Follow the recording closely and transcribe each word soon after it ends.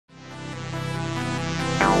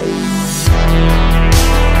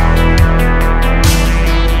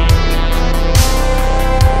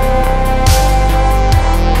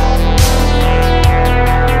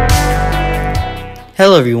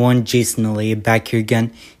Hello everyone, Jason Alea back here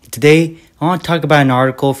again. Today, I want to talk about an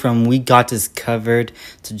article from We Got This Covered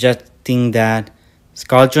suggesting that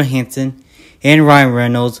Scarlett Johansson and Ryan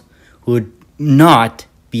Reynolds would not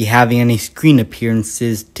be having any screen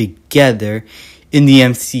appearances together in the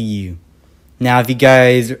MCU. Now, if you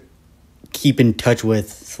guys keep in touch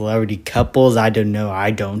with celebrity couples, I don't know, I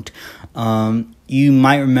don't. You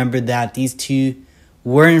might remember that these two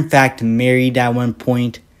were in fact married at one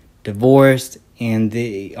point, divorced, and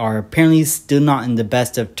they are apparently still not in the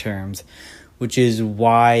best of terms, which is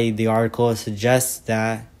why the article suggests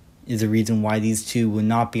that is the reason why these two will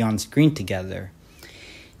not be on screen together.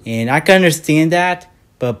 And I can understand that,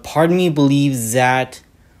 but part of me believes that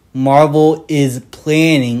Marvel is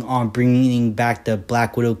planning on bringing back the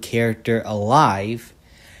Black Widow character alive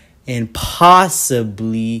and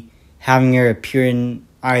possibly having her appear in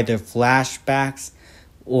either flashbacks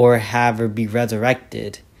or have her be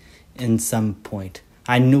resurrected in some point.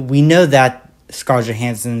 We know that Scarlett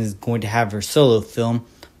Johansson is going to have her solo film,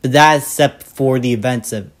 but that is set for the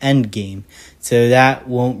events of Endgame, so that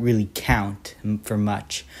won't really count for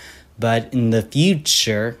much. But in the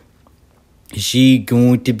future, is she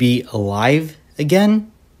going to be alive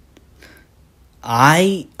again?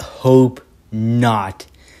 I hope not.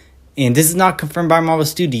 And this is not confirmed by Marvel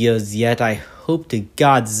Studios yet. I hope to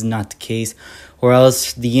God this is not the case, or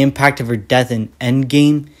else the impact of her death in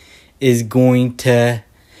Endgame is going to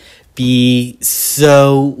be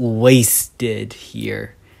so wasted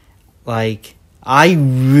here. Like, I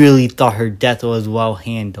really thought her death was well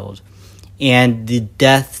handled. And the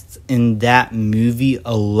death in that movie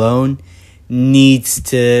alone needs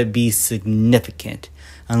to be significant.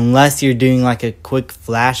 Unless you're doing like a quick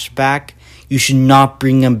flashback, you should not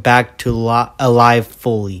bring them back to alive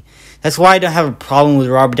fully. That's why I don't have a problem with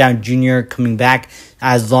Robert Downey Jr. coming back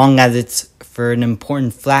as long as it's for an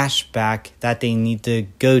important flashback that they need to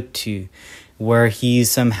go to where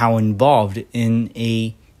he's somehow involved in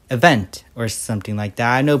a event or something like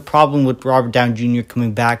that. I have no problem with Robert Downey Jr.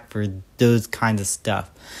 coming back for those kinds of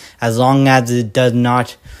stuff, as long as it does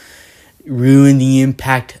not ruin the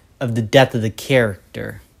impact of the death of the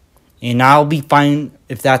character. And I'll be fine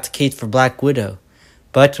if that's the case for Black Widow.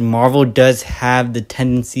 But Marvel does have the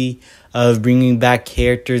tendency of bringing back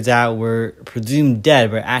characters that were presumed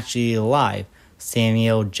dead but actually alive.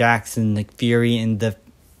 Samuel Jackson, Nick Fury in the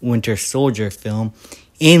Winter Soldier film,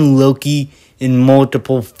 and Loki in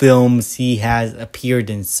multiple films he has appeared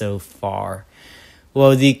in so far.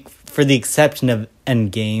 Well, for the exception of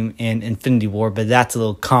Endgame and Infinity War, but that's a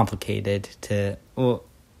little complicated to, well,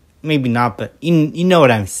 maybe not, but you know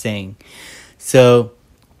what I'm saying. So,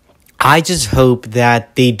 I just hope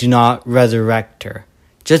that they do not resurrect her.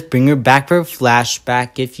 Just bring her back for a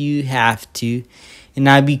flashback if you have to, and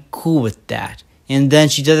I'd be cool with that. And then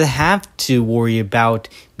she doesn't have to worry about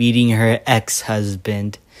meeting her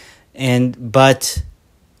ex-husband. But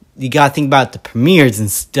you gotta think about the premieres and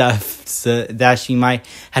stuff, so that she might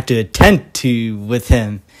have to attend to with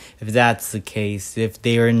him, if that's the case, if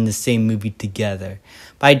they are in the same movie together.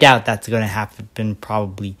 But I doubt that's gonna happen,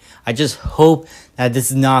 probably. I just hope that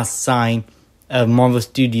this is not a sign of Marvel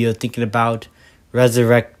Studios thinking about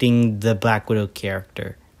resurrecting the Black Widow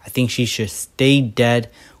character. I think she should stay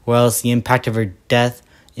dead, or else the impact of her death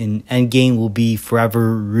in Endgame will be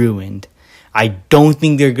forever ruined. I don't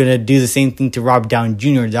think they're going to do the same thing to Robert Downey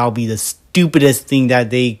Jr. That'll be the stupidest thing that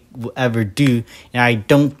they will ever do. And I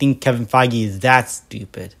don't think Kevin Feige is that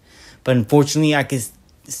stupid. But unfortunately, I can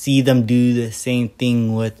see them do the same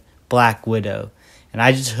thing with Black Widow. And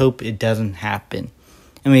I just hope it doesn't happen.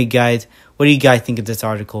 Anyway, guys, what do you guys think of this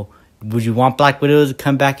article? Would you want Black Widow to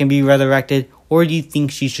come back and be resurrected? Or do you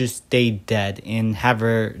think she should stay dead and have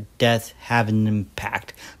her death have an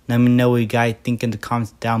impact? Let me know what you guys think in the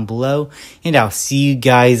comments down below. And I'll see you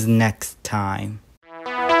guys next time.